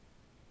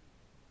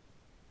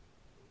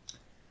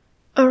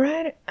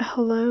Alright,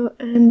 hello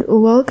and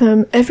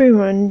welcome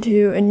everyone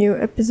to a new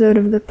episode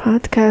of the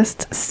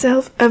podcast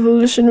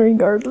Self-Evolution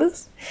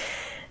Regardless.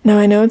 Now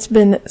I know it's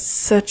been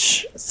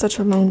such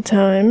a long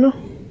time.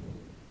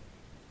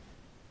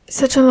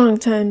 Such a long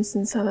time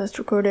since I last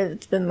recorded.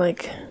 It's been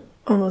like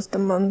almost a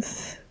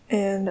month,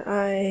 and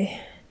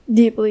I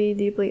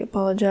deeply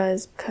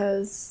apologize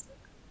because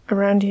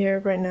around here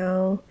right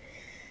now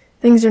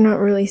things are not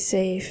really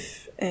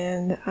safe,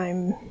 and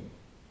I'm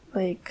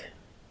like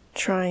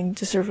trying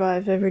to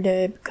survive every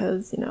day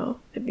because,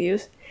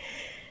 abuse.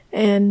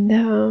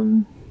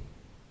 And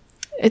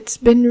it's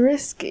been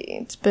risky.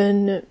 It's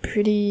been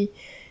pretty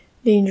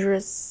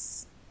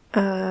dangerous,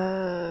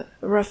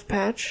 rough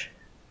patch.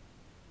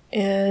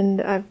 And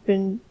I've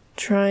been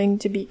trying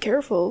to be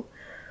careful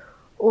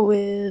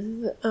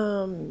with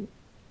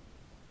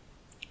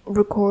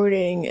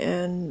recording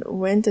and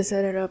when to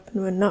set it up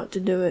and when not to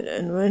do it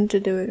and when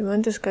to do it and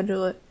when to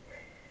schedule it.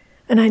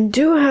 And I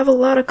do have a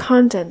lot of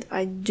content.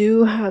 I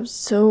do have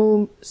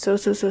so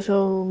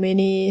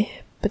many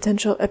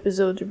potential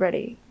episodes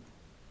ready.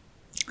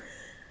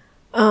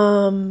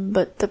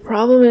 But the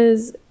problem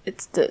is,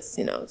 it's this,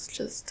 it's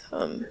just,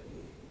 it's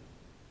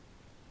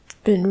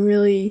been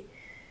really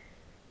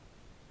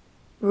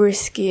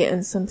risky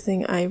and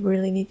something I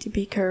really need to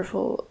be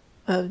careful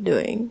of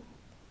doing.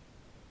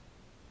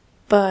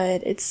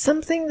 But it's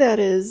something that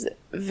is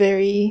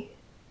very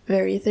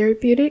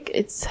therapeutic.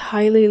 It's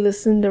highly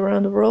listened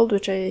around the world,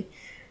 which I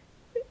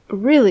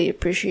really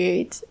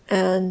appreciate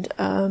and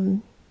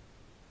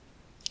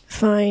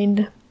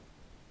find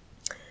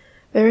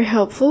very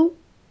helpful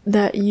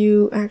that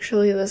you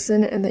actually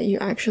listen and that you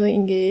actually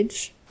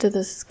engage to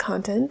this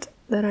content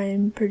that I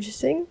am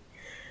producing.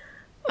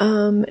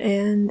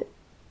 And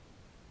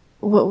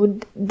what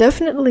would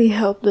definitely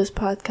help this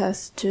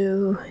podcast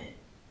to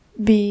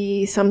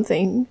be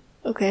something,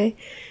 okay,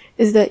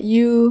 is that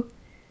you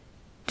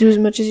do as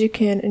much as you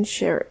can and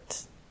share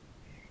it.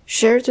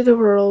 Share it to the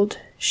world.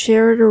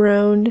 Share it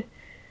around.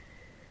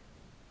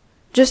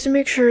 Just to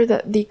make sure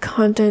that the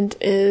content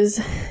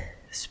is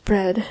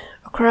spread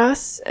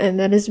across and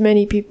that as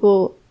many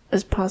people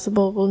as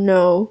possible will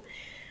know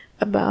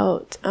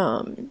about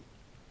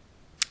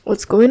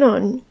what's going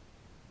on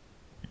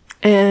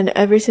and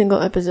every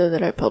single episode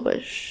that I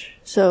publish.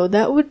 So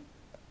that would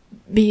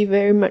be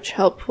very much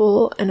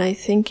helpful, and I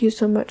thank you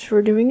so much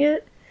for doing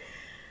it.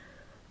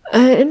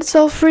 And it's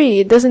all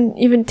free. It doesn't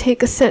even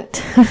take a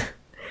cent.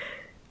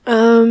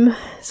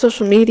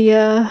 Social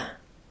media,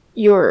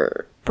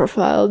 your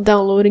profile,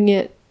 downloading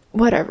it,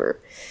 whatever.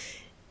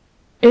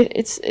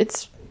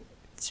 It's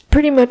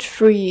pretty much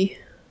free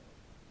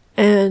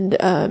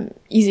and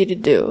easy to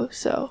do.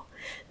 So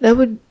that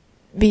would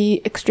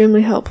be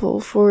extremely helpful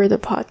for the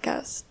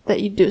podcast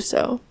that you do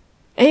so.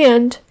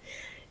 And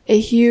a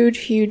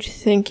huge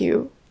thank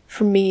you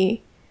from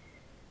me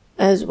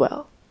as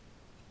well.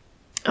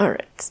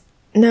 Alright.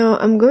 Now,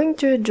 I'm going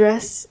to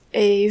address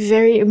a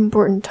very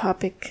important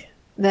topic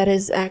that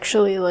is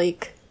actually,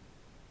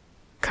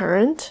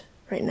 current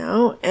right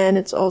now, and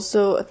it's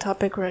also a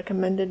topic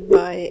recommended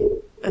by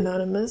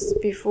Anonymous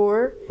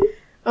before,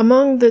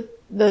 along with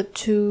the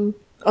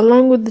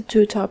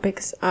two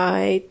topics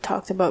I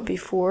talked about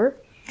before,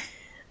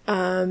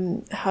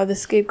 how the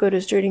scapegoat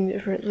is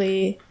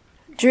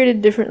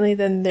treated differently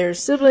than their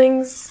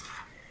siblings,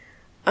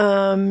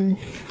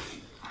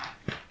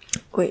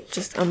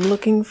 I'm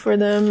looking for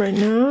them right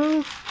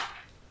now.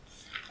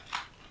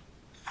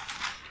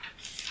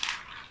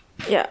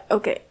 Yeah,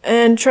 okay.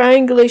 And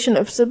triangulation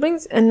of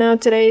siblings. And now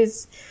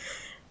today's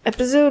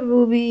episode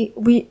we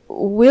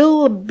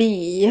will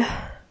be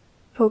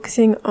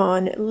focusing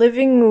on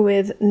living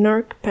with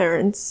narc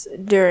parents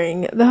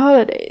during the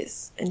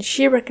holidays. And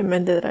she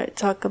recommended that I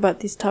talk about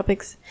these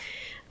topics.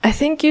 I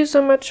thank you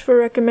so much for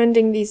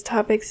recommending these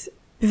topics.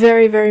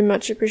 Very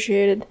much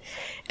appreciated.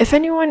 If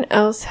anyone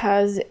else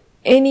has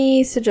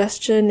any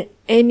suggestion,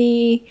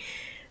 any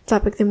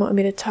topic they want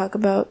me to talk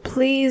about,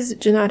 please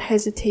do not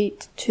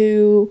hesitate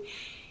to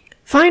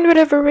find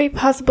whatever way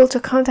possible to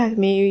contact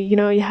me.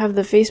 You have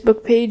the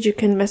Facebook page. You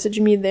can message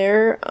me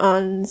there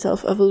on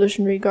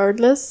Self-Evolution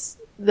Regardless,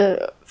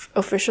 the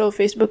official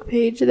Facebook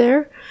page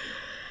there.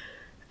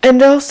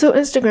 And also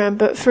Instagram.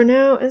 But for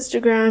now,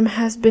 Instagram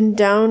has been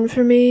down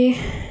for me.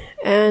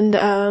 And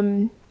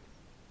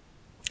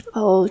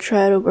I'll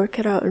try to work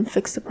it out and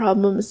fix the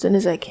problem as soon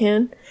as I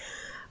can.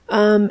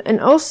 And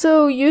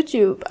also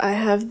YouTube. I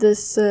have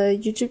this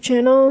YouTube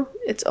channel.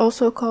 It's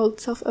also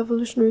called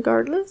Self-Evolution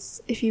Regardless.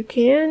 If you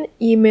can,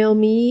 email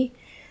me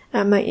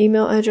at my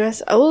email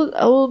address. I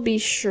will be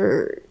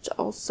sure to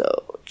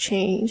also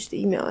change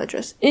the email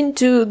address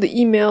into the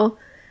email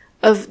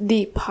of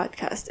the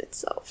podcast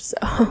itself. So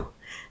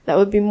that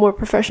would be more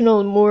professional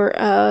and more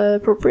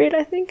appropriate,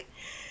 I think.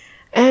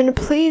 And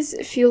please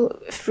feel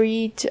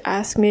free to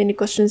ask me any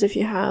questions if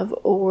you have,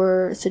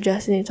 or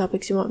suggest any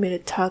topics you want me to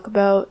talk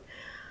about.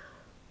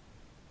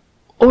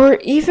 Or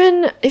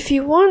even if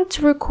you want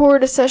to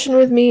record a session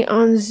with me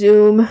on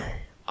Zoom,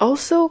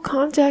 also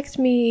contact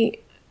me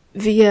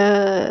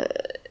via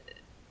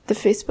the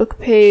Facebook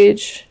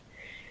page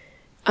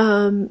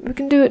We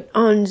can do it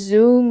on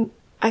Zoom.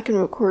 I can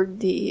record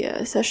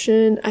the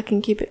session. I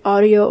can keep it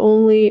audio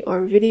only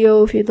or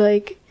video if you'd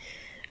like.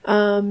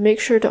 Make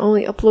sure to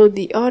only upload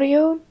the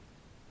audio.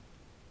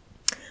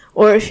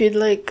 Or if you'd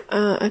like,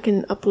 I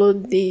can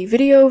upload the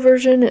video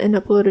version and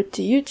upload it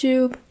to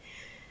YouTube.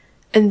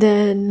 And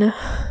then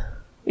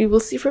we will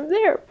see from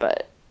there.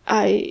 But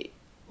I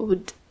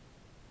would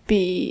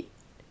be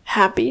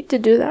happy to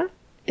do that.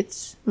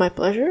 It's my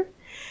pleasure.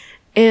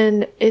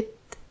 And it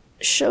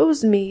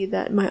shows me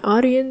that my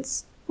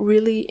audience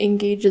really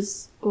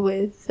engages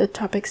with the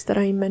topics that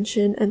I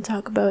mention and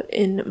talk about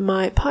in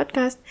my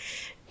podcast,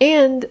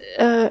 and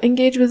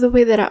engage with the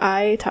way that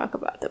I talk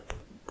about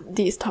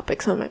these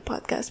topics on my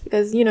podcast,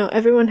 because, you know,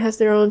 everyone has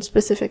their own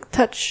specific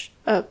touch,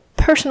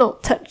 personal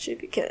touch,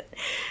 if you can.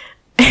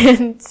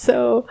 And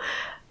so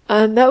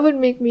that would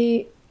make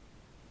me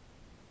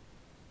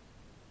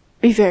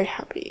be very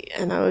happy,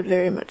 and I would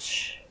very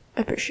much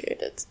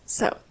appreciate it.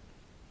 So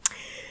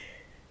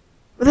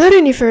without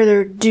any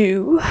further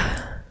ado,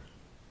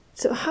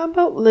 so how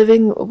about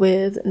living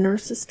with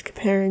narcissistic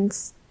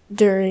parents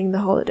during the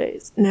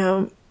holidays?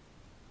 Now,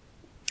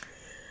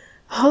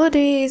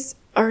 holidays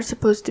are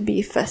supposed to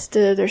be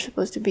festive. They're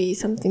supposed to be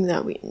something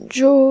that we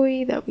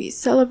enjoy, that we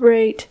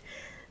celebrate,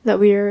 that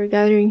we are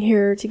gathering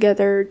here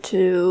together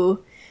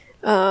to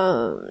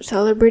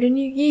celebrate a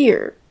new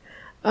year,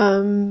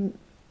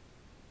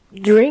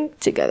 drink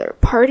together,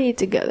 party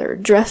together,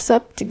 dress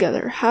up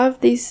together, have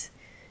these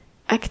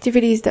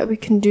activities that we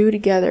can do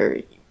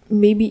together,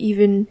 maybe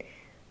even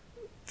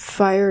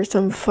fire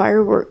some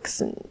fireworks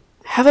and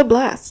have a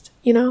blast,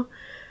 you know?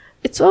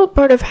 It's all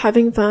part of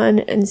having fun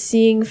and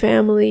seeing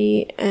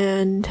family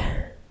and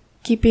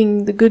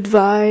keeping the good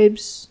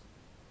vibes.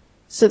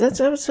 So that's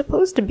how it's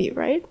supposed to be,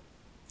 right?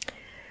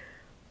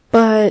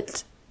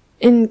 But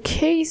in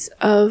case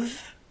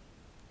of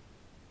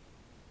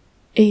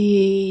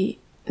a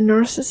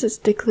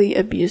narcissistically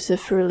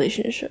abusive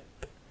relationship,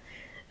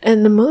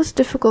 and the most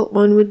difficult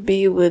one would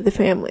be with the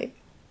family.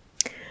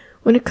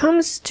 When it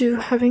comes to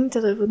having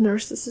to live with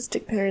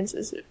narcissistic parents,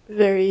 is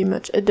very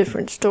much a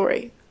different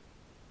story.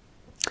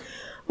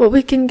 What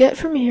we can get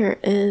from here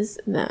is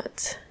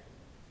that,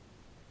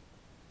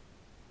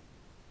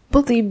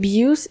 well, the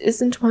abuse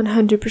isn't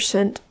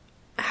 100%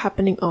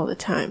 happening all the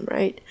time,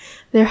 right?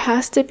 There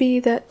has to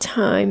be that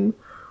time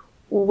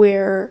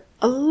where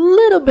a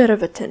little bit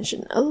of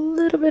attention, a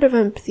little bit of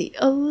empathy,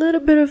 a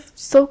little bit of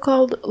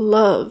so-called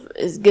love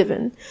is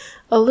given,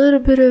 a little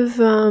bit of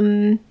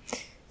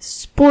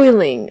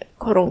spoiling,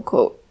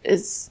 quote-unquote,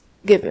 is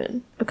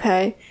given,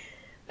 okay?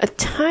 A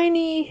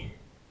tiny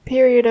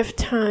period of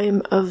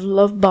time of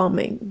love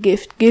bombing,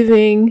 gift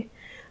giving,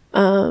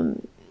 I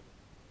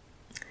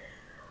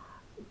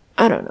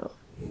don't know,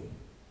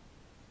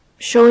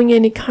 showing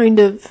any kind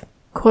of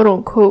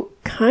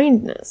quote-unquote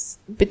kindness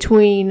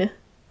between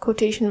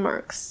quotation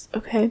marks,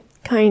 okay?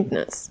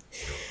 Kindness.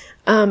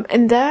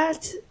 And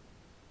that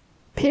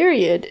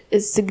period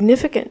is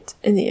significant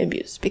in the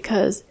abuse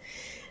because,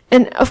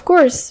 and of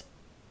course,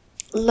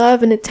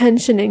 love and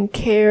attention and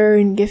care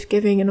and gift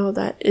giving and all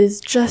that is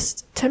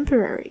just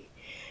temporary.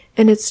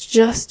 And it's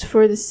just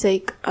for the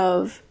sake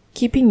of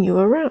keeping you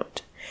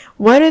around.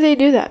 Why do they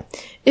do that?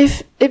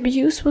 If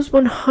abuse was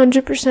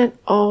 100%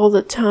 all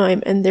the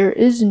time and there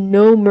is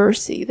no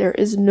mercy, there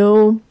is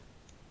no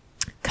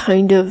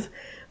kind of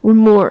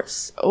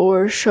remorse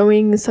or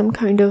showing some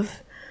kind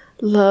of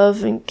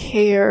love and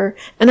care,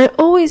 and I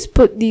always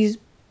put these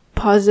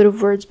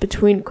positive words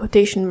between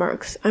quotation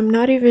marks. I'm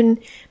not even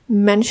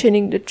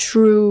mentioning the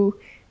true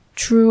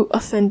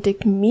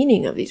authentic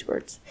meaning of these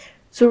words.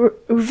 So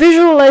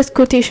visualize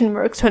quotation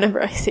marks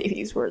whenever I say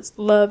these words.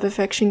 Love,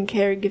 affection,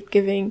 care, gift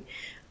giving,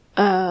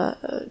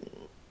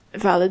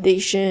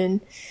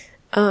 validation,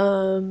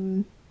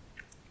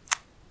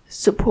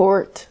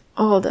 support,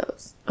 all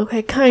those.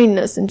 Okay,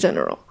 kindness in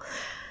general.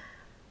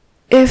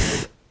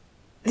 If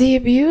the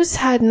abuse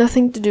had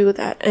nothing to do with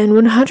that, and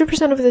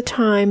 100% of the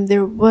time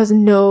there was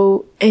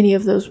no any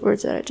of those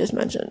words that I just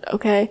mentioned,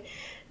 okay,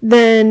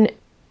 then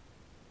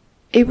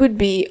it would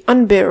be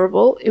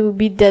unbearable, it would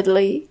be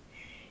deadly,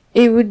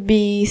 it would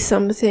be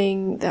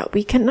something that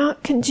we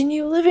cannot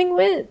continue living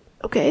with,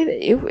 okay?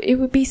 It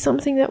would be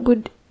something that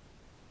would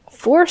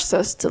force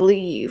us to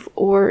leave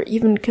or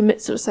even commit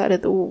suicide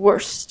at the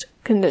worst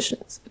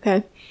conditions,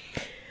 okay?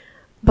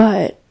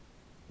 But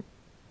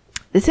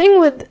the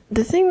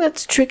thing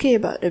that's tricky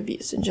about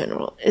abuse in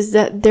general is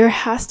that there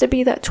has to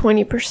be that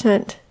 20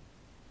 percentile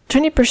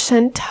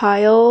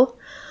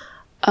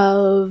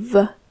of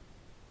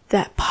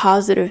that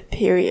positive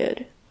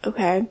period,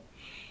 okay?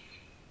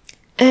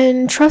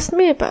 And trust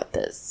me about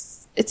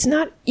this, it's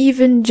not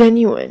even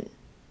genuine.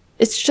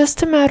 It's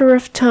just a matter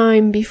of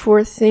time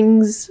before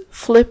things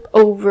flip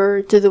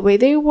over to the way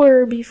they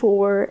were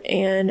before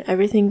and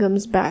everything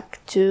comes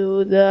back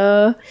to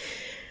the,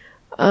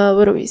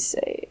 what do we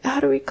say? How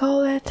do we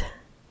call it?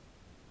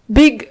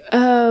 Big,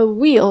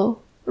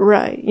 wheel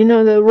ride. You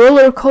know, the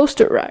roller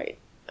coaster ride.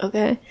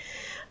 Okay?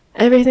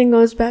 everything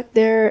goes back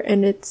there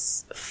and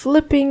it's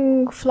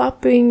flipping,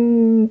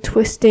 flopping,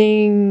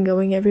 twisting,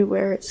 going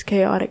everywhere. It's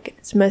chaotic,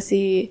 it's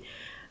messy,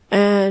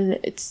 and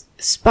it's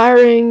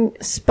spiraling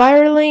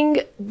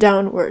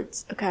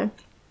downwards, okay?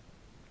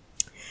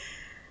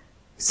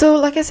 So,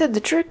 like I said, the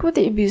trick with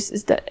the abuse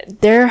is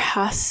that there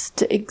has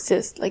to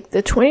exist. Like,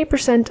 the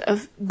 20%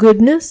 of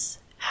goodness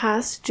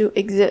has to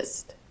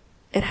exist.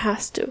 It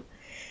has to.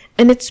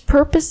 And its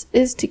purpose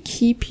is to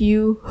keep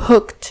you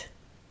hooked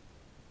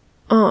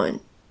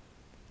on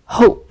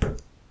hope.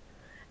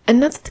 And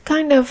not the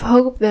kind of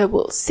hope that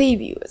will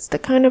save you. It's the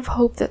kind of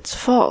hope that's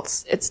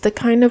false. It's the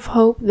kind of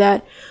hope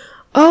that,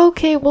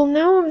 okay, well,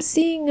 now I'm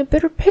seeing a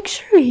better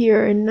picture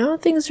here, and now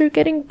things are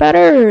getting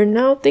better, and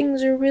now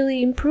things are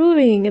really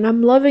improving, and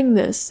I'm loving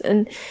this.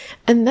 And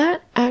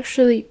that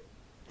actually,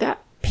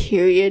 that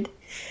period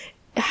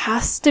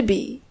has to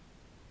be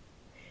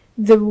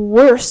the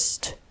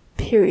worst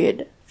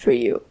period for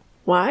you.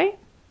 Why?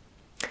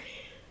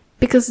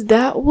 Because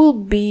that will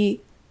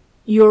be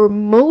your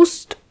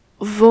most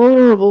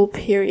vulnerable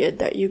period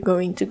that you're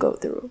going to go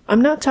through.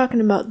 I'm not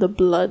talking about the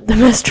blood, the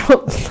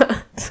menstrual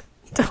blood.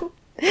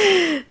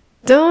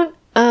 Don't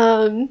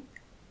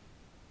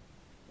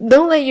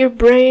let your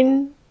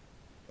brain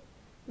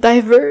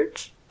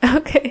diverge.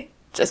 Okay,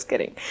 just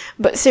kidding.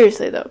 But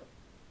seriously though,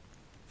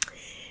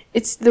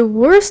 it's the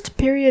worst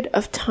period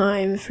of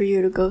time for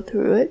you to go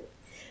through it,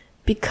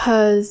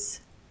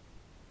 because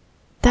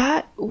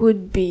that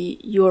would be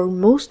your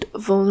most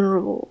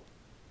vulnerable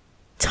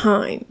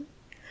time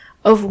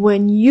of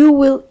when you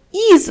will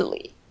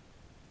easily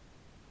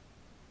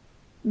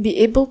be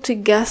able to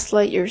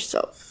gaslight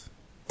yourself,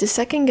 to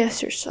second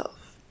guess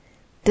yourself,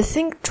 to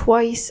think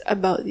twice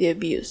about the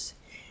abuse.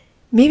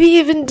 Maybe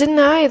even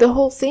deny the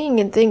whole thing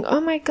and think,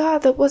 oh my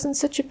god, that wasn't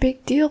such a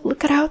big deal.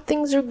 Look at how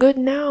things are good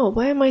now.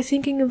 Why am I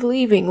thinking of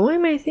leaving? Why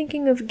am I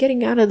thinking of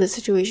getting out of this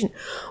situation?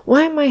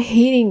 Why am I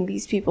hating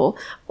these people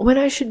when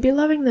I should be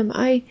loving them?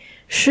 I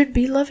should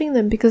be loving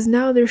them because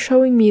now they're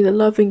showing me the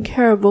love and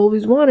care I've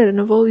always wanted and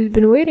I've always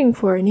been waiting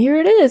for. And here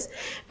it is.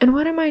 And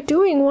what am I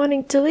doing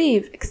wanting to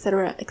leave?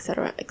 Etc.,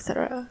 etc.,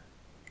 etc.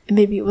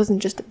 Maybe it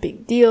wasn't just a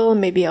big deal.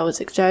 Maybe I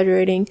was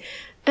exaggerating.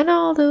 And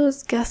all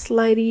those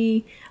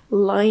gaslighty,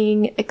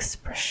 lying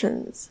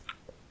expressions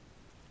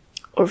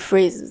or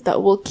phrases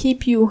that will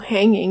keep you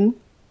hanging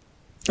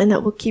and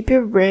that will keep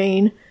your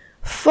brain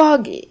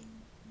foggy.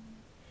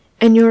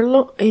 And you're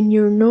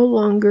no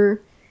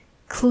longer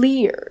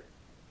clear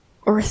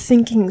or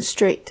thinking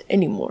straight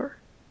anymore.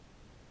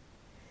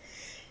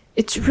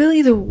 It's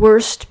really the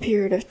worst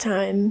period of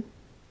time,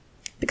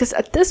 because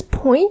at this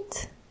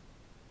point,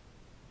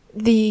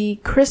 the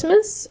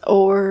Christmas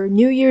or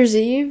New Year's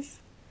Eve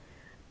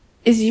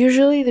is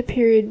usually the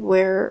period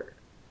where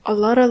a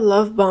lot of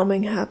love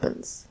bombing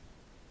happens.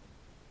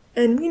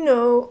 And we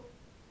know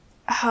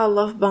how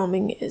love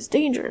bombing is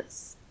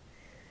dangerous.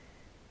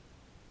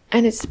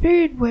 And it's the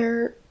period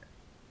where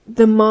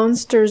the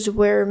monsters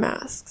wear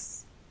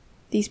masks.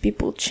 These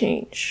people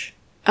change.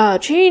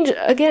 Change,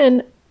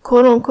 again,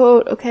 quote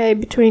unquote, okay,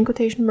 between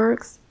quotation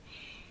marks.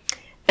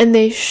 And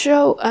they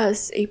show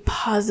us a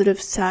positive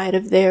side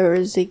of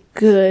theirs, a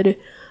good,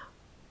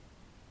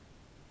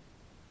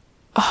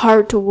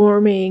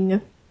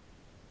 heartwarming,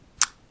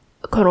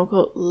 quote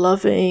unquote,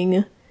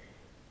 loving,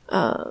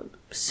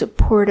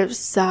 supportive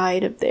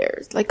side of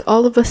theirs. Like,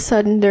 all of a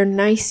sudden, they're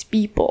nice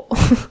people.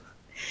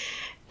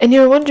 And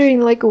you're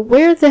wondering, like,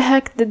 where the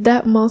heck did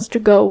that monster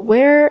go?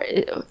 Where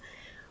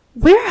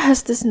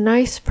has this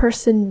nice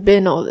person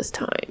been all this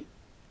time?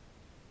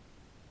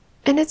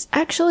 And it's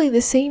actually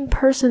the same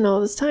person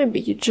all this time,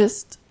 but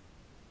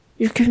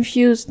you're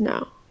confused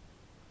now.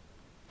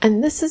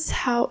 And this is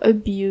how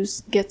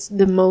abuse gets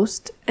the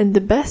most and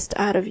the best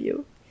out of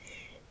you,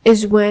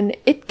 is when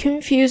it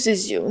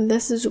confuses you. And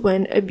this is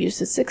when abuse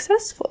is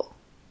successful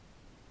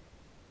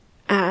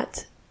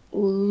at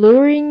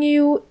luring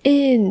you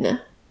in,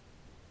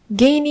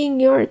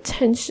 gaining your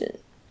attention,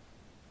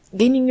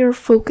 gaining your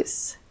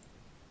focus,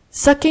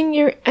 sucking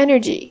your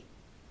energy,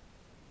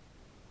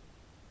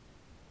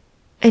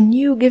 and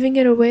you giving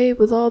it away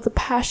with all the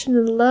passion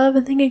and love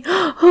and thinking,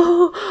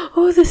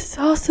 oh, this is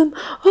awesome.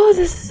 Oh,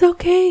 this is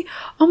okay.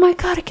 Oh my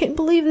god, I can't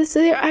believe this.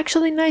 They're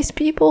actually nice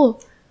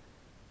people.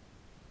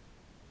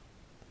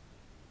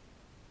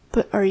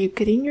 But are you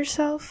kidding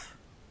yourself?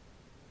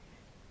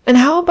 And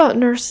how about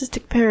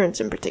narcissistic parents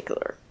in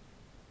particular?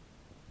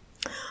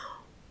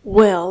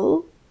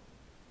 Well,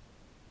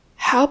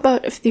 how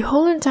about if the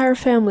whole entire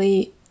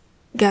family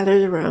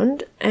gathers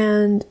around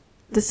and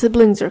the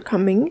siblings are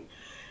coming,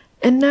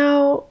 and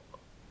now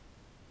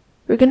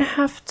you're gonna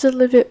have to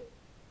live it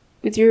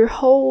with your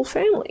whole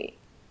family?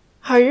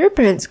 How are your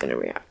parents gonna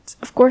react?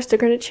 Of course, they're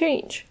gonna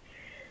change.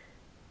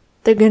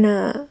 They're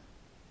gonna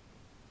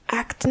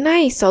act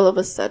nice all of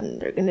a sudden.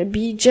 They're gonna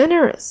be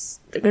generous.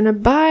 They're gonna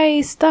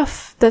buy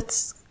stuff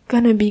that's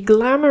gonna be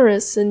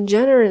glamorous and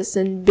generous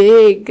and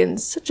big and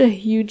such a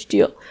huge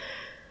deal.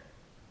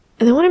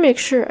 And they want to make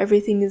sure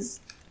everything is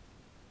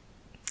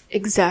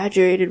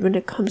exaggerated when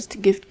it comes to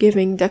gift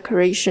giving,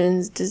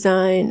 decorations,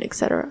 design,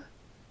 etc.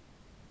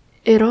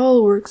 it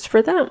all works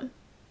for them.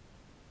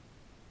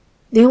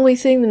 The only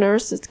thing the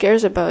narcissist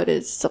cares about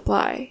is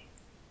supply.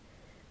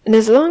 And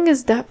as long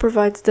as that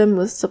provides them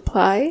with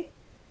supply,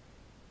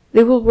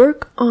 they will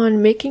work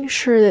on making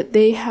sure that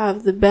they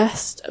have the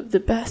best of the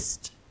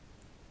best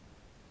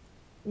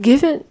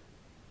given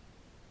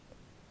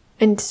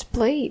and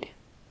displayed.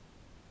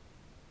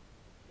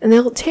 And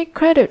they'll take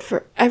credit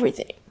for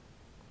everything.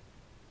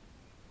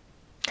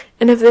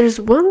 And if there's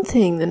one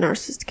thing the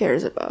narcissist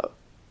cares about,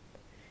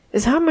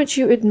 is how much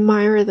you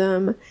admire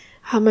them,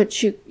 how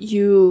much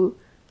you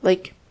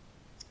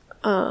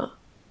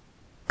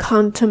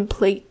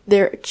contemplate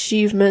their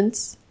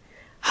achievements,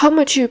 how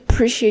much you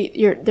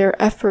appreciate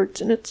their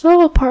efforts, and it's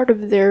all part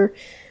of their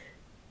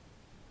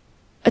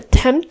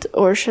attempt,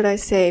 or should I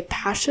say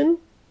passion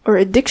or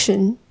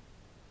addiction,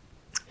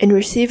 in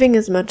receiving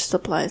as much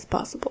supply as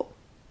possible.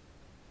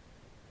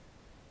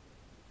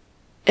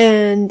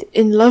 And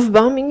in love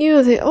bombing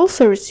you, they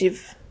also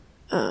receive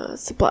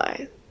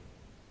supply.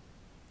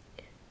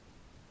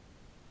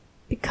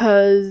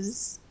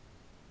 Because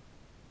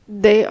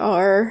they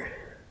are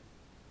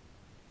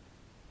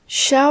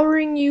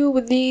showering you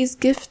with these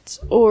gifts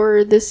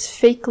or this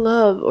fake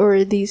love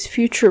or these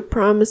future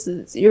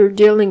promises.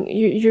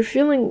 You're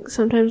feeling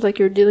sometimes like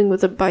you're dealing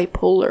with a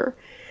bipolar,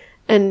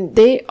 and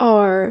they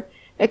are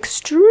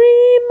extremely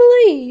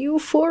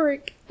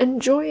euphoric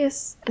and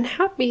joyous and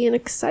happy and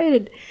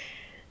excited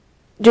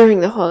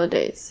during the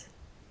holidays.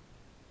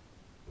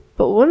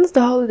 But once the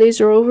holidays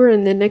are over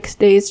and the next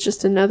day is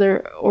just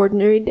another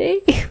ordinary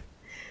day,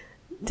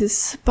 this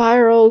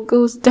spiral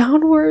goes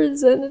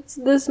downwards, and it's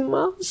this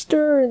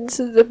monster, and it's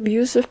this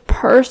abusive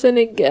person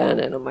again,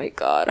 and oh my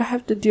god, I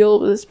have to deal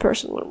with this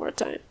person one more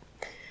time.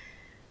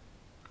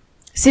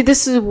 See,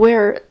 this is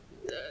where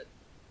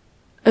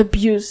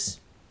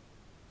abuse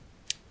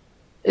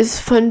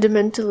is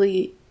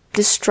fundamentally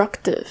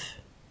destructive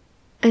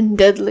and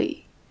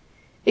deadly.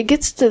 It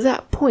gets to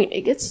that point.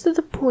 It gets to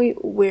the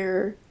point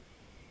where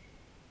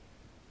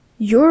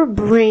your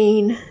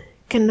brain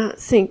cannot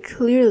think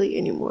clearly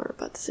anymore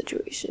about the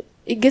situation.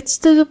 It gets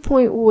to the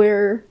point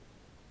where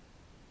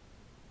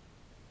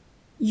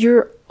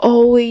you're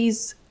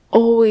always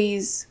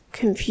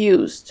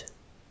confused.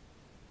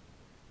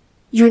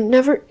 You're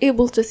never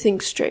able to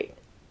think straight.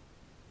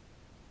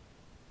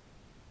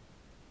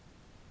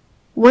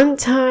 One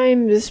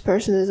time this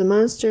person is a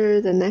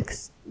monster, the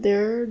next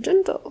they're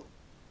gentle.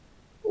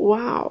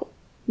 Wow,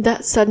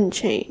 that sudden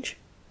change.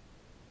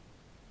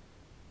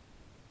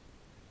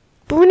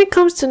 But when it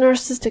comes to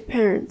narcissistic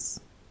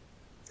parents,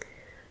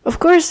 of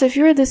course, if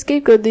you're the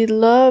scapegoat, they'd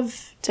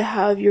love to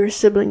have your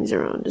siblings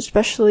around,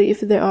 especially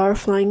if they are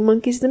flying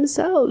monkeys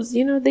themselves.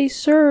 You know, they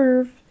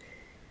serve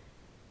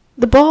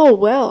the ball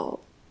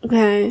well,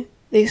 okay?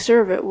 They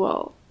serve it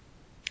well.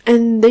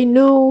 And they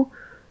know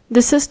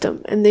the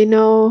system, and they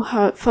know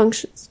how it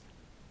functions.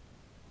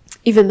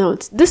 Even though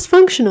it's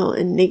dysfunctional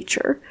in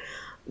nature,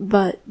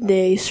 but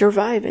they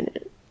survive in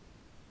it.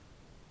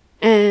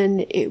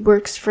 And it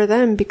works for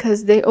them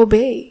because they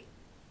obey.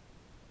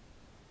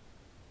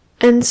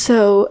 And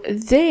so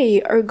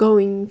they are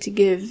going to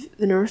give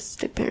the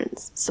narcissistic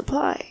parents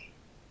supply.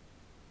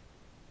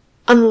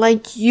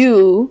 Unlike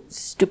you,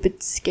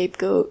 stupid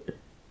scapegoat.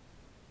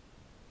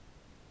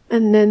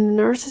 And then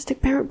the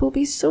narcissistic parent will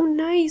be so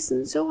nice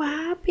and so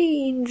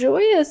happy and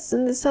joyous,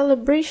 and the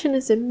celebration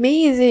is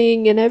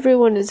amazing, and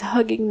everyone is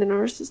hugging the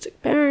narcissistic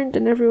parent,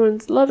 and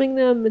everyone's loving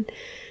them, and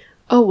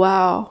oh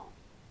wow.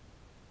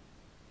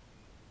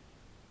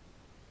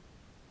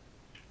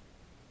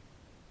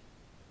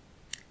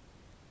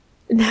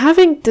 And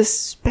having to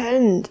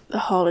spend the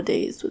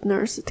holidays with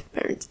narcissistic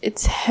parents,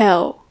 it's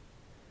hell.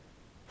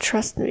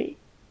 Trust me.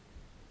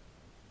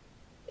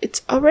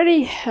 It's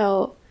already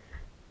hell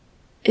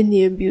in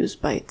the abuse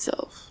by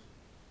itself.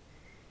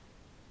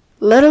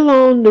 Let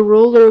alone the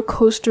roller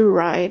coaster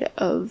ride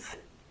of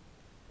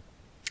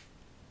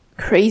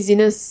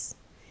craziness,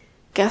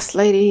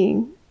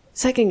 gaslighting,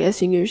 second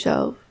guessing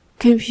yourself,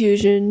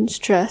 confusion,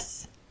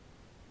 stress.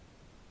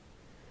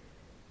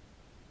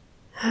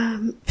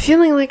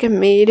 Feeling like a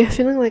maid,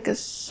 feeling like a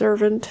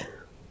servant.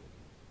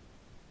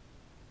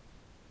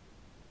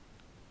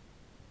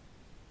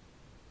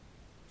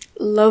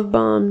 Love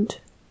bombed.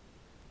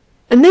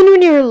 And then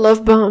when you're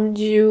love bombed,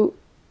 you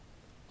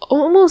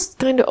almost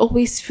kind of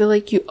always feel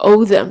like you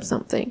owe them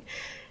something.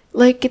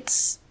 Like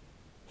it's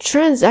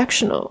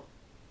transactional.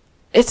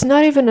 It's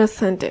not even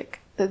authentic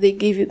that they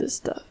give you this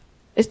stuff.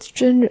 It's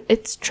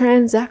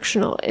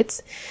transactional.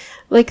 It's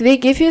like they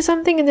give you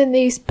something and then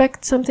they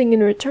expect something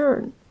in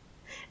return.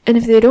 And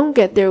if they don't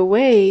get their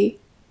way,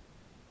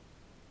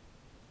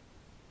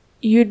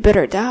 you'd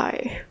better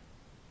die.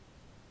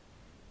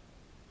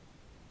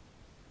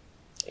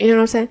 You know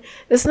what I'm saying?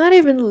 It's not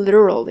even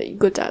literal that you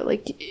go die.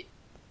 Like,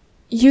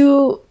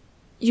 you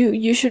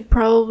should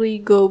probably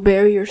go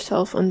bury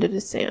yourself under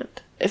the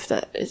sand, if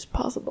that is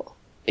possible.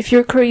 If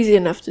you're crazy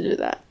enough to do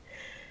that.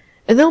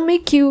 And they'll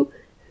make you...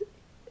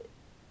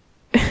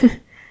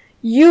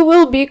 you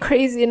will be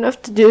crazy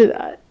enough to do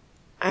that,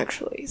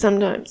 actually,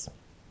 sometimes.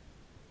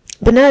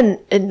 But not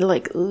in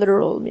like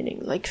literal meaning,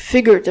 like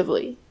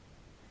figuratively.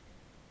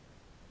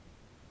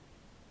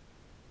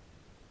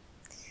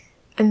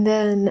 And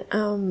then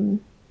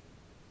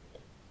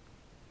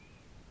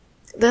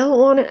they'll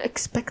want to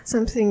expect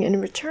something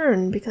in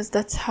return because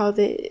that's how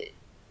they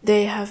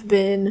have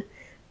been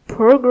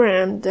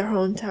programmed their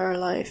whole entire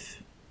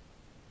life.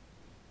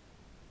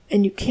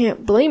 And you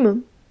can't blame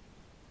them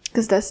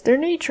because that's their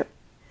nature.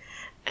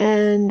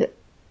 And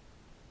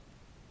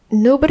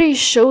nobody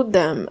showed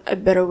them a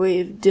better way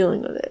of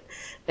dealing with it.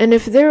 And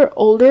if they're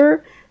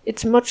older,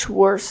 it's much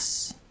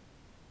worse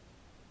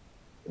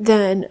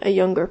than a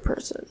younger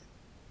person.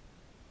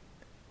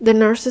 The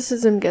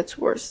narcissism gets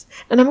worse.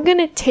 And I'm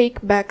gonna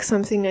take back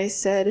something I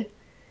said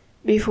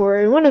before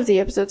in one of the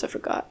episodes. I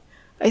forgot.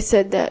 I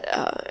said that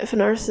if a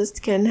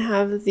narcissist can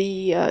have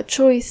the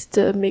choice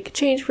to make a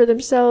change for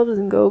themselves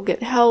and go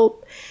get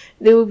help,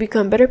 they will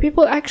become better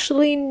people.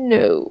 Actually,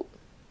 no.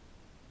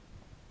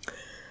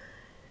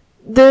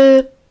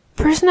 The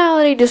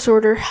personality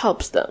disorder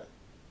helps them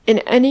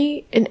in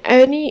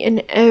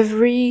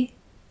every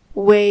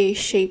way,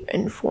 shape,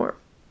 and form.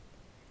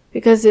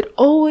 Because it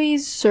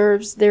always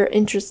serves their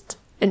interest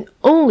and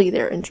only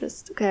their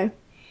interest, okay?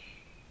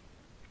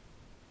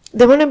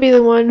 They want to be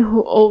the one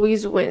who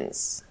always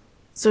wins.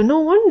 So no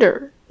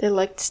wonder they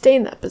like to stay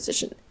in that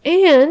position.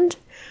 And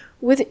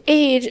with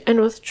age and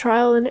with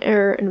trial and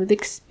error and with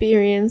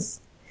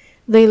experience,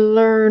 they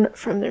learn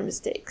from their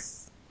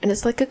mistakes. And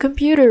it's like a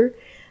computer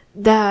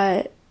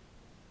that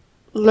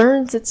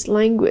learns its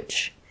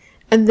language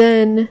and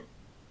then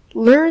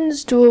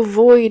learns to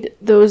avoid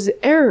those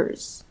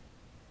errors.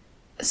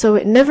 So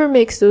it never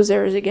makes those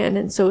errors again,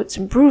 and so it's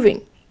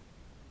improving.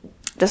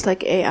 Just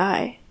like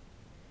AI.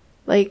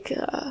 Like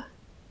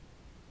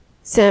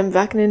Sam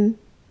Vaknin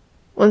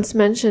once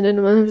mentioned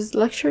in one of his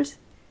lectures.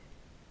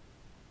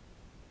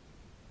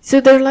 So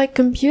they're like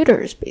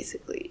computers,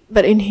 basically,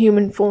 but in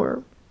human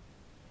form.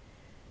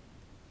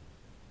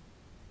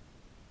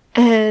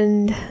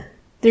 And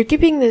they're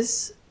keeping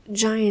this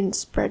giant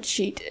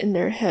spreadsheet in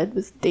their head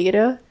with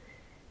data.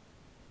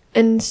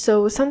 And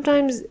so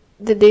sometimes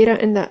the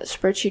data in that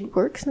spreadsheet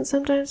works and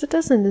sometimes it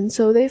doesn't. And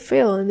so they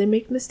fail and they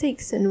make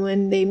mistakes. And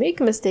when they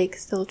make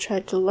mistakes, they'll try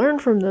to learn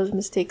from those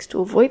mistakes to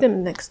avoid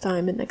them next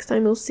time. And next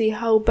time you'll see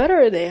how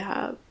better they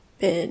have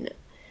been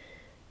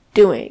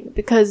doing.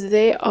 Because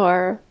they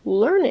are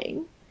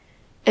learning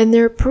and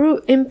they're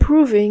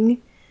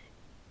improving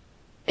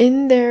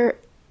in their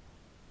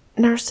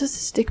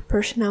narcissistic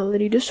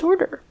personality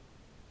disorder.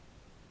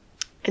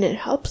 And it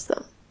helps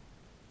them.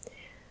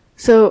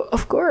 So,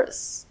 of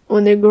course,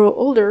 when they grow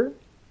older,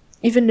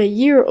 even a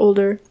year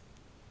older,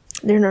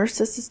 their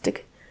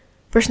narcissistic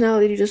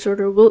personality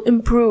disorder will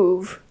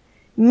improve,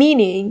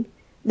 meaning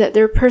that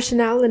their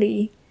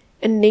personality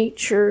and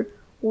nature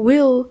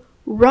will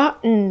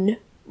rotten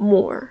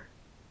more.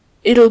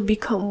 It'll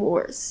become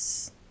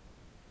worse.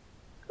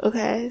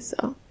 Okay,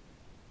 so,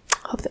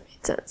 I hope that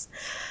made sense.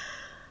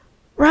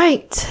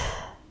 Right.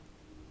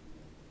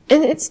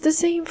 And it's the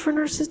same for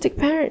narcissistic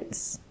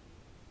parents.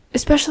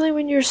 Especially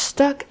when you're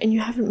stuck and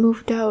you haven't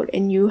moved out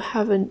and you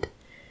haven't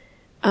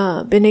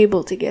been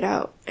able to get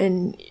out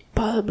and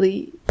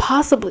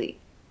possibly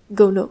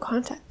go no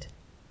contact.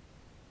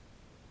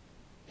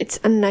 It's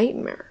a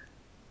nightmare.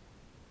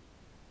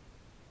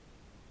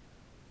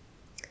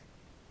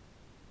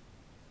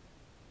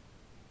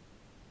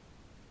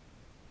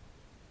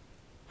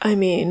 I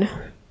mean,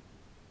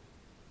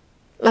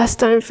 last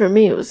time for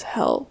me it was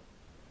hell.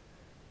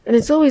 And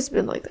it's always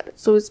been like that.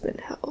 It's always been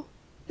hell.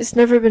 It's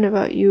never been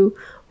about you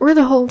or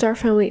the whole entire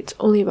family. It's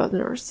only about the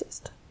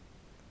narcissist.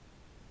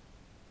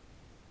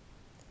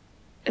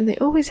 And they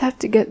always have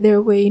to get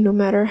their way no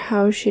matter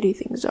how shitty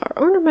things are.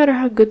 Or no matter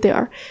how good they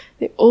are.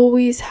 They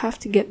always have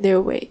to get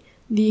their way.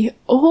 The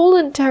whole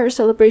entire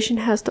celebration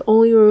has to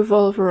only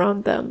revolve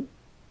around them.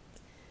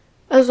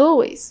 As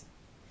always.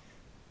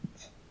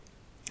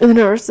 And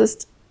the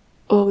narcissist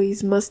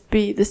always must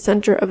be the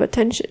center of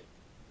attention.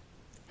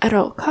 At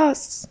all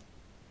costs.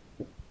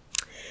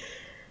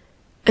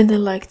 And they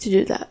like to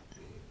do that.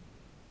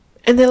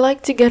 And they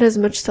like to get as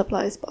much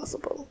supply as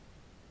possible.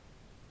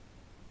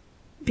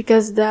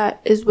 Because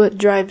that is what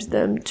drives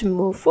them to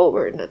move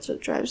forward. That's what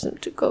drives them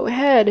to go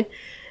ahead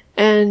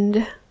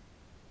and,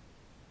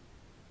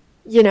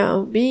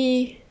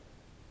 be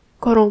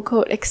quote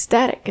unquote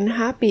ecstatic and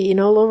happy and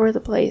all over the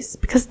place.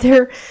 Because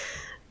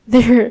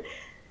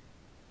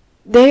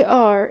they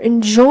are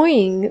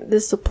enjoying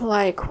the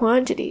supply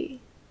quantity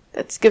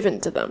that's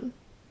given to them.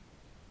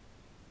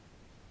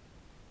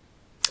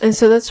 And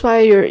so that's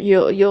why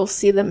you'll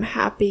see them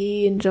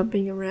happy and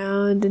jumping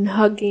around and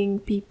hugging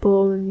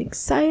people and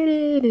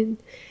excited and,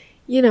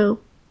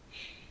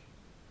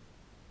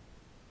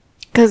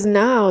 because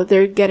now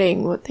they're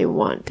getting what they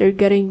want. They're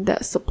getting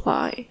that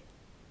supply.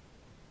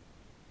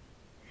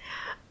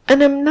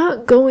 And I'm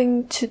not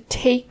going to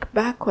take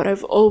back what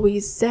I've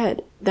always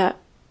said, that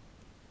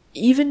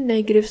even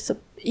negative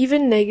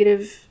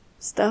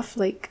stuff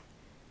like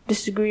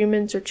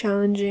disagreements or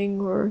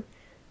challenging or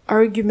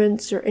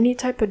arguments or any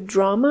type of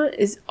drama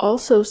is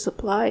also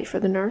supply for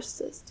the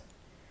narcissist.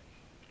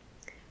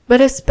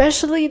 but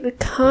especially the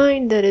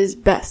kind that is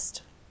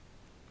best.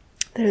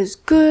 That is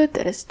good,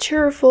 that is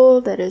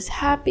cheerful, that is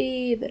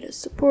happy, that is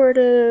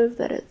supportive,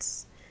 that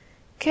is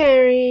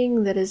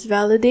caring, that is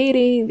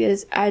validating, that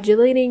is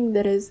adulating,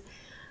 that is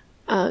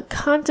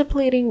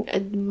contemplating,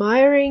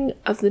 admiring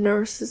of the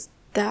narcissist.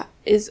 That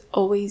is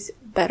always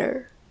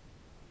better.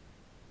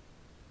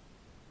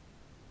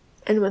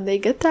 And when they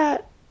get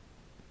that,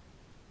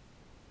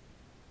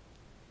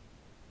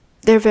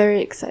 they're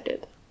very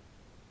excited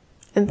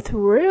and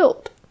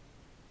thrilled.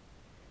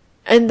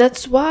 And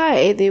that's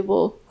why they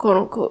will, quote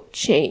unquote,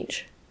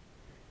 change.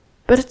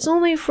 But it's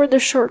only for the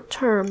short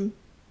term.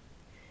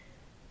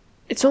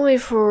 It's only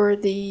for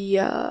the,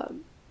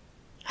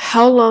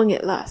 how long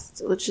it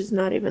lasts, which is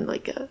not even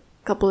like a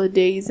couple of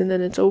days and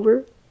then it's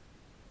over.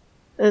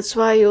 That's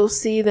why you'll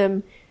see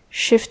them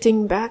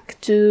shifting back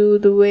to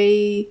the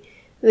way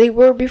they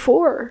were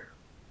before.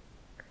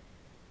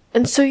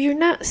 And so you're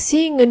not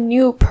seeing a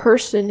new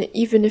person,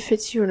 even if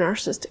it's your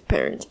narcissistic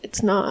parent.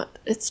 It's not.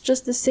 It's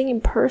just the same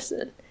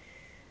person.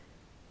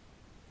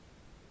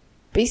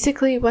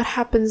 Basically, what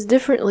happens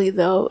differently,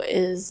 though,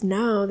 is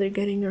now they're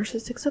getting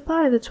narcissistic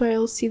supply. That's why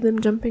I'll see them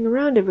jumping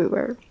around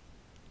everywhere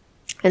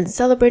and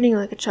celebrating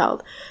like a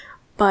child.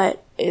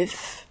 But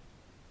if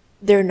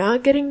they're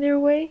not getting their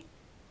way,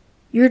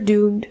 you're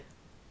doomed.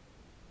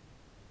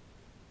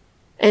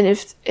 And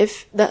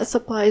if that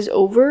supply is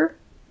over,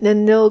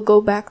 then they'll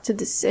go back to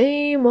the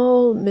same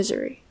old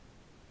misery.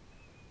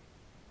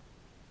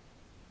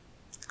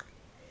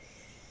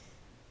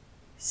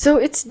 So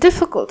it's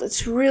difficult.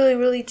 It's really,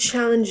 really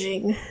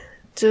challenging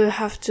to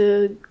have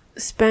to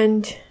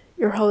spend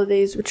your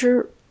holidays, which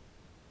are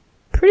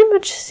pretty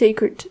much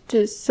sacred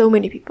to so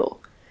many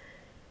people.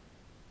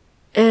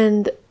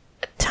 And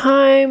a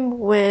time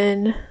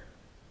when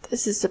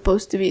this is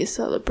supposed to be a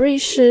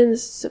celebration,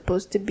 this is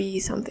supposed to be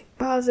something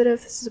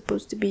positive, this is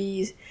supposed to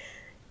be,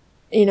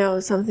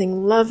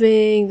 something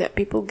loving, that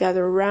people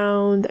gather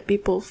around, that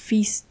people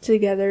feast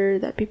together,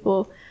 that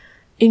people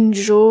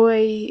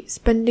enjoy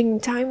spending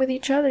time with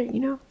each other,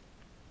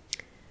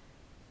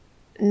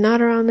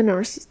 Not around the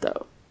narcissist,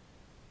 though.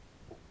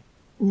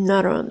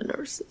 Not around the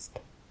narcissist.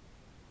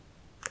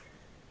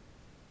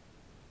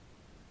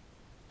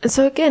 And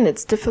so again,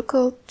 it's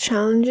difficult,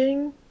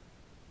 challenging.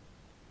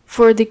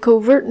 For the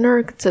covert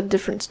narc, it's a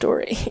different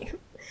story.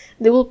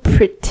 They will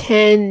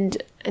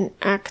pretend and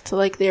act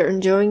like they're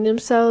enjoying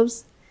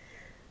themselves,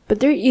 but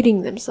they're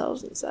eating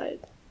themselves inside.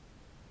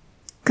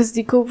 Because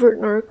the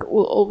covert narc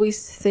will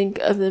always think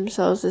of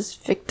themselves as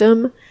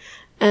victim,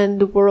 and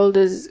the world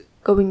is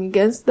going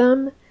against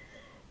them,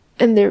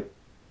 and their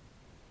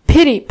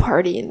pity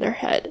party in their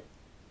head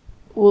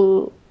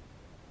will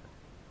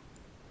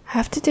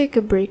have to take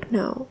a break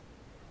now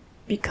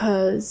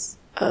because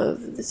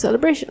of the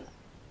celebration.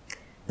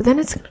 But then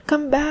it's going to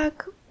come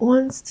back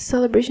once the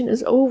celebration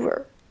is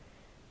over.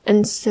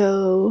 And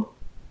so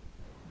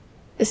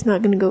it's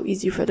not going to go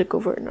easy for the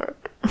covert narc.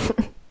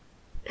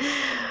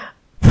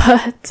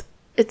 But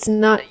it's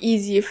not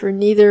easy for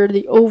neither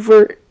the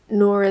overt,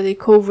 nor the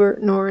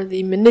covert, nor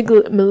the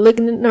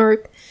malignant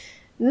narc.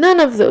 None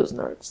of those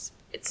narcs.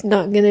 It's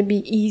not going to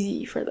be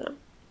easy for them.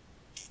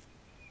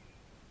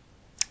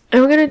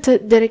 And we're going to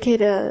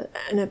dedicate an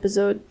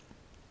episode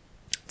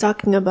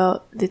talking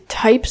about the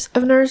types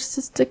of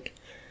narcissistic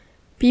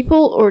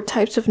people or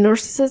types of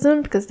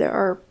narcissism, because there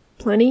are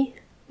plenty.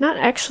 Not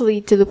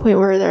actually to the point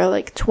where there are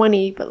like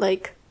 20, but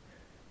like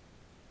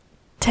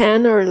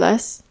 10 or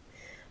less.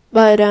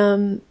 But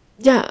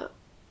yeah,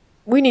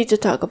 we need to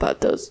talk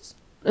about those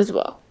as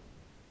well,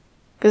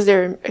 because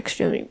they're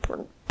extremely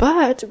important.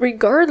 But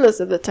regardless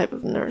of the type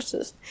of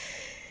narcissist,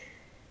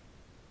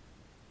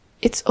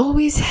 it's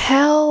always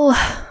hell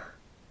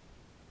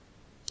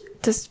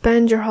to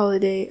spend your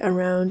holiday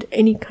around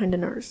any kind of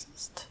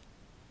narcissist.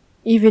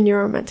 Even your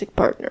romantic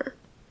partner.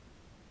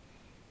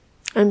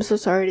 I'm so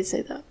sorry to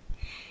say that.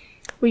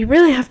 What you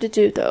really have to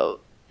do, though,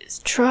 is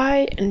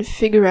try and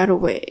figure out a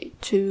way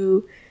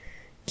to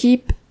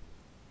keep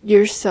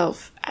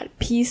yourself at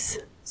peace,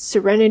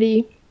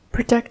 serenity,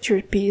 protect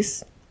your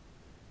peace,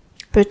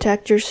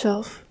 protect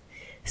yourself,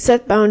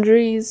 set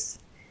boundaries.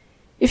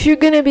 If you're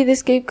gonna be the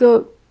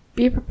scapegoat,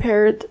 be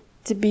prepared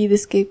to be the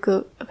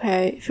scapegoat,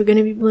 okay? If you're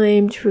gonna be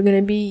blamed, if you're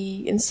gonna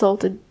be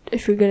insulted,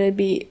 if you're gonna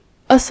be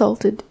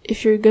assaulted,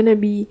 if you're gonna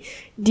be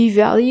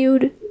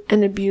devalued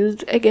and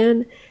abused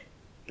again,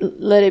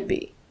 let it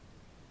be.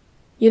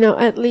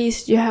 At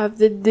least you have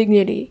the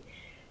dignity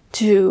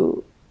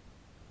to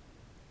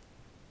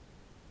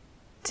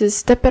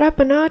step it up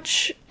a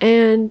notch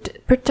and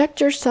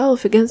protect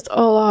yourself against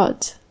all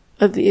odds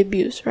of the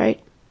abuse,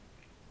 right?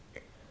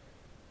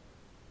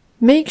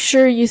 Make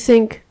sure you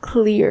think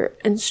clear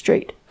and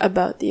straight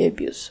about the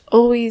abuse.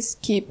 Always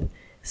keep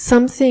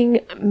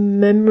something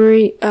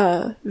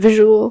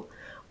visual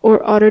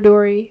or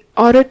auditory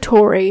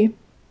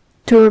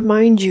to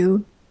remind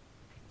you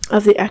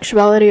of the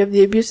actuality of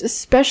the abuse,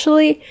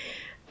 especially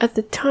at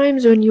the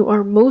times when you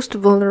are most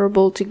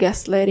vulnerable to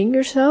gaslighting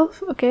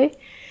yourself, okay?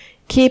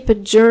 Keep a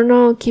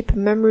journal, keep a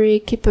memory,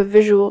 keep a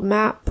visual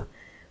map,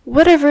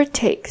 whatever it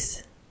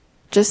takes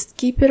just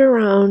keep it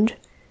around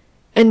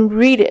and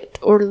read it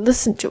or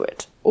listen to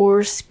it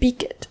or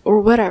speak it or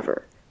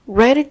whatever.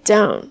 Write it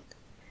down.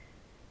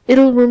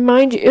 It'll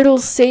remind you, it'll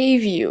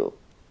save you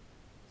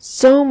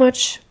so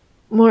much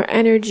more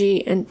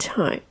energy and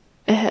time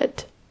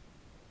ahead.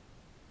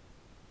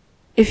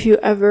 If you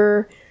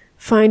ever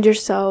find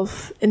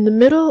yourself in the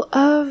middle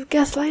of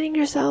gaslighting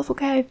yourself,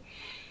 okay?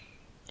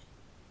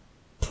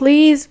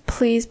 Please,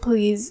 please,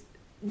 please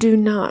do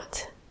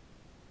not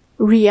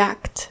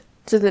react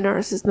to the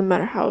narcissist no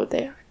matter how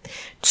they are.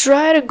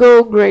 Try to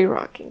go gray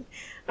rocking.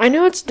 I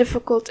know it's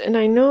difficult, and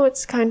I know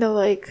it's kind of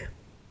like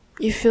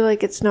you feel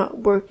like it's not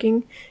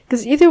working,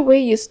 because either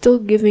way you're still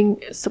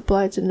giving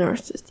supply to the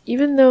narcissist.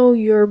 Even though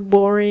you're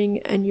boring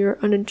and you're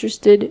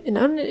uninterested and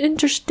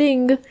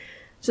uninteresting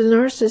to the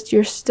narcissist,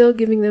 you're still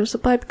giving them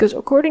supply, because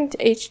according to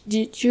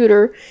HG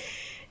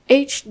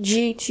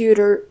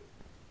Tutor,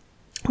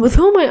 with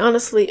whom I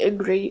honestly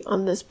agree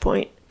on this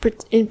point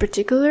in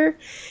particular,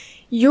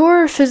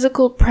 your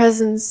physical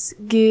presence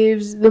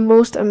gives the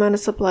most amount of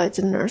supply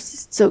to the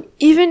narcissist. So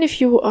even if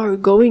you are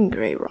going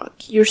gray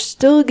rock, you're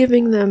still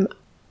giving them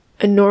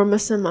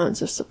enormous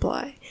amounts of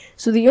supply.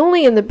 So the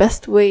only and the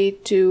best way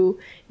to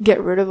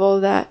get rid of all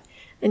that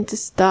and to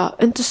stop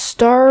and to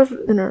starve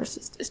the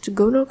narcissist is to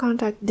go no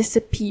contact,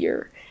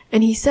 disappear.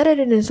 And he said it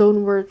in his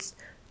own words,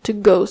 to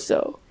go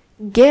so.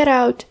 Get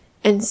out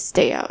and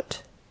stay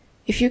out.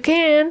 If you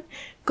can,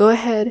 go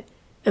ahead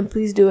and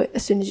please do it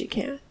as soon as you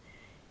can.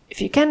 If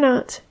you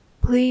cannot,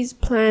 please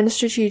plan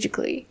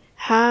strategically.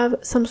 Have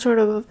some sort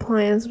of a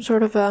plan, some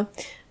sort of a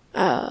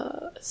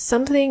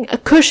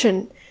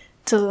cushion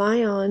to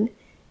lie on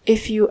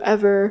if you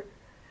ever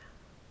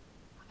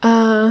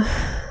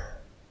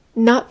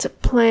not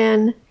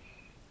plan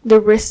the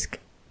risk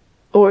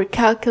or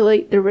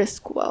calculate the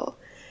risk well,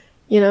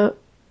 and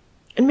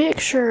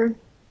make sure,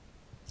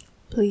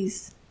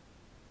 please,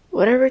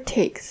 whatever it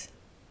takes,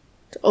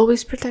 to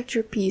always protect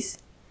your peace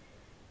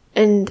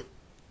and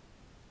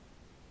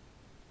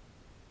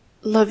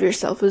love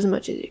yourself as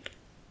much as you can.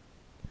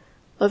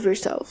 Love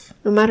yourself.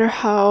 No matter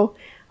how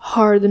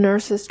hard the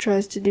narcissist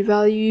tries to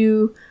devalue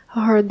you,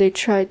 how hard they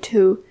try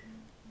to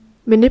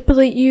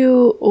manipulate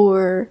you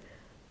or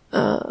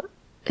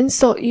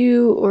insult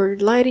you or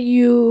lie to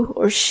you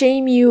or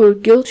shame you or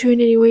guilt you in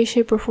any way,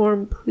 shape, or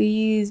form,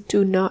 please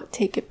do not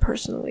take it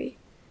personally.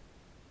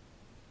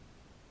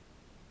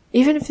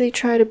 Even if they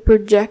try to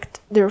project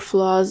their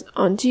flaws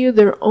onto you,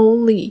 they're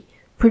only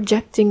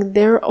projecting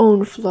their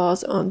own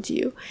flaws onto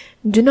you.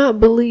 Do not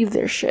believe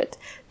their shit.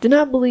 Do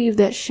not believe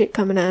that shit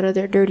coming out of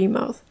their dirty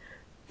mouth.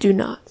 Do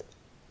not.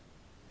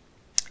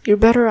 You're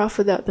better off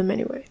without them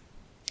anyway.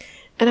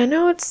 And I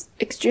know it's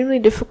extremely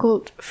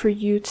difficult for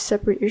you to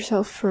separate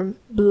yourself from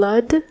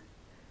blood,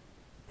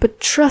 but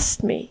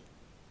trust me,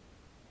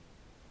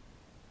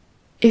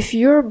 if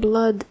your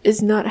blood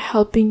is not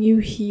helping you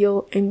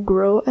heal and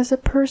grow as a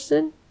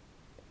person,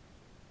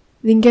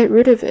 then get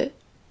rid of it.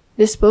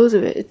 Dispose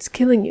of it. It's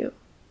killing you.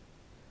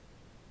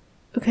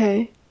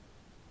 Okay?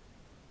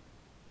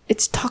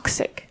 It's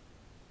toxic.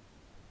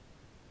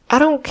 I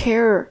don't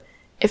care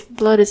if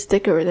blood is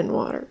thicker than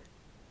water.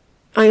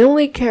 I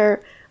only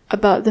care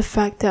about the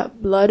fact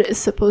that blood is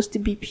supposed to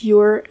be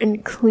pure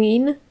and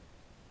clean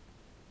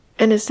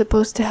and is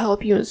supposed to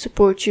help you and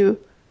support you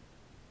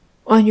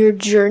on your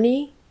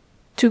journey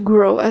to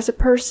grow as a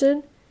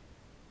person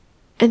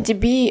and to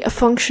be a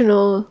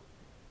functional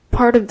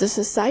part of the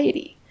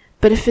society.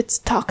 But if it's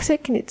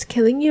toxic and it's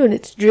killing you and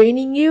it's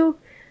draining you,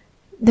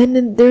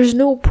 then there's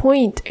no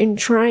point in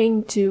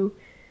trying to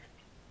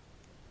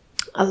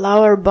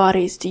allow our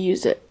bodies to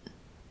use it.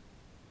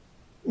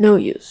 No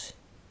use.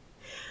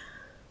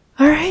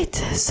 Alright,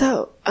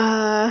 so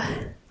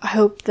I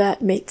hope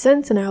that made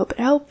sense and I hope it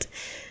helped.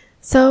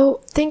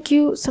 So thank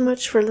you so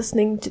much for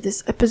listening to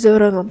this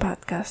episode on the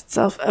podcast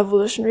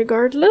Self-Evolution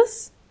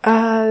Regardless.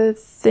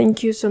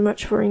 Thank you so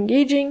much for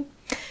engaging.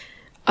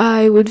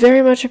 I would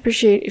very much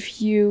appreciate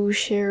if you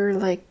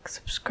share,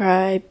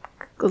 subscribe,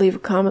 leave a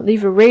comment,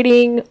 leave a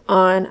rating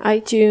on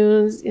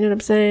iTunes, you know what I'm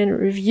saying,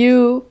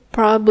 review,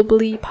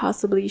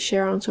 possibly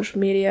share on social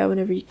media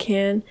whenever you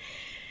can,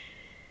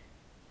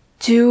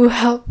 to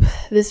help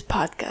this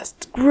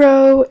podcast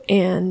grow.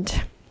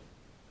 And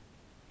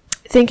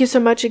thank you so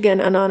much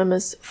again,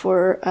 Anonymous,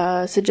 for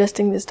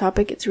suggesting this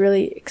topic. It's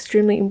really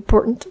extremely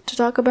important to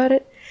talk about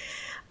it,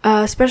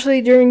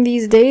 especially during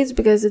these days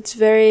because it's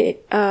very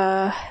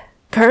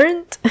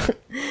current.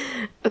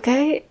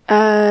 Okay?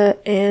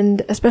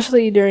 And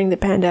especially during the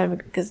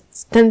pandemic because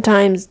it's 10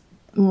 times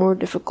more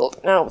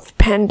difficult now with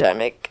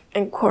pandemic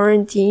and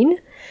quarantine.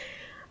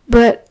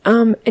 But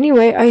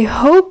anyway, I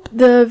hope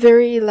the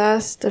very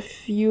last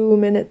few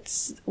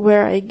minutes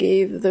where I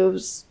gave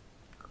those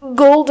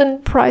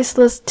golden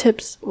priceless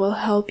tips will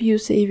help you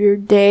save your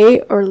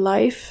day or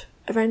life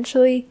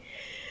eventually.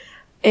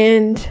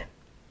 And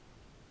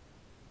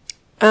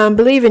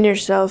believe in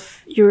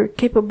yourself. You're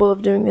capable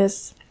of doing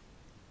this.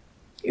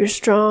 You're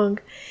strong.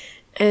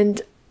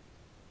 And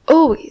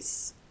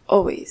always,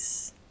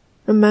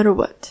 no matter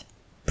what,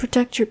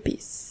 protect your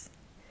peace.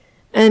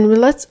 And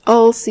let's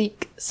all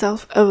seek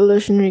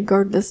self-evolution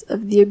regardless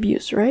of the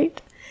abuse,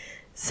 right?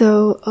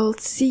 So I'll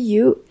see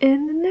you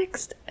in the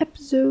next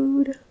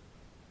episode.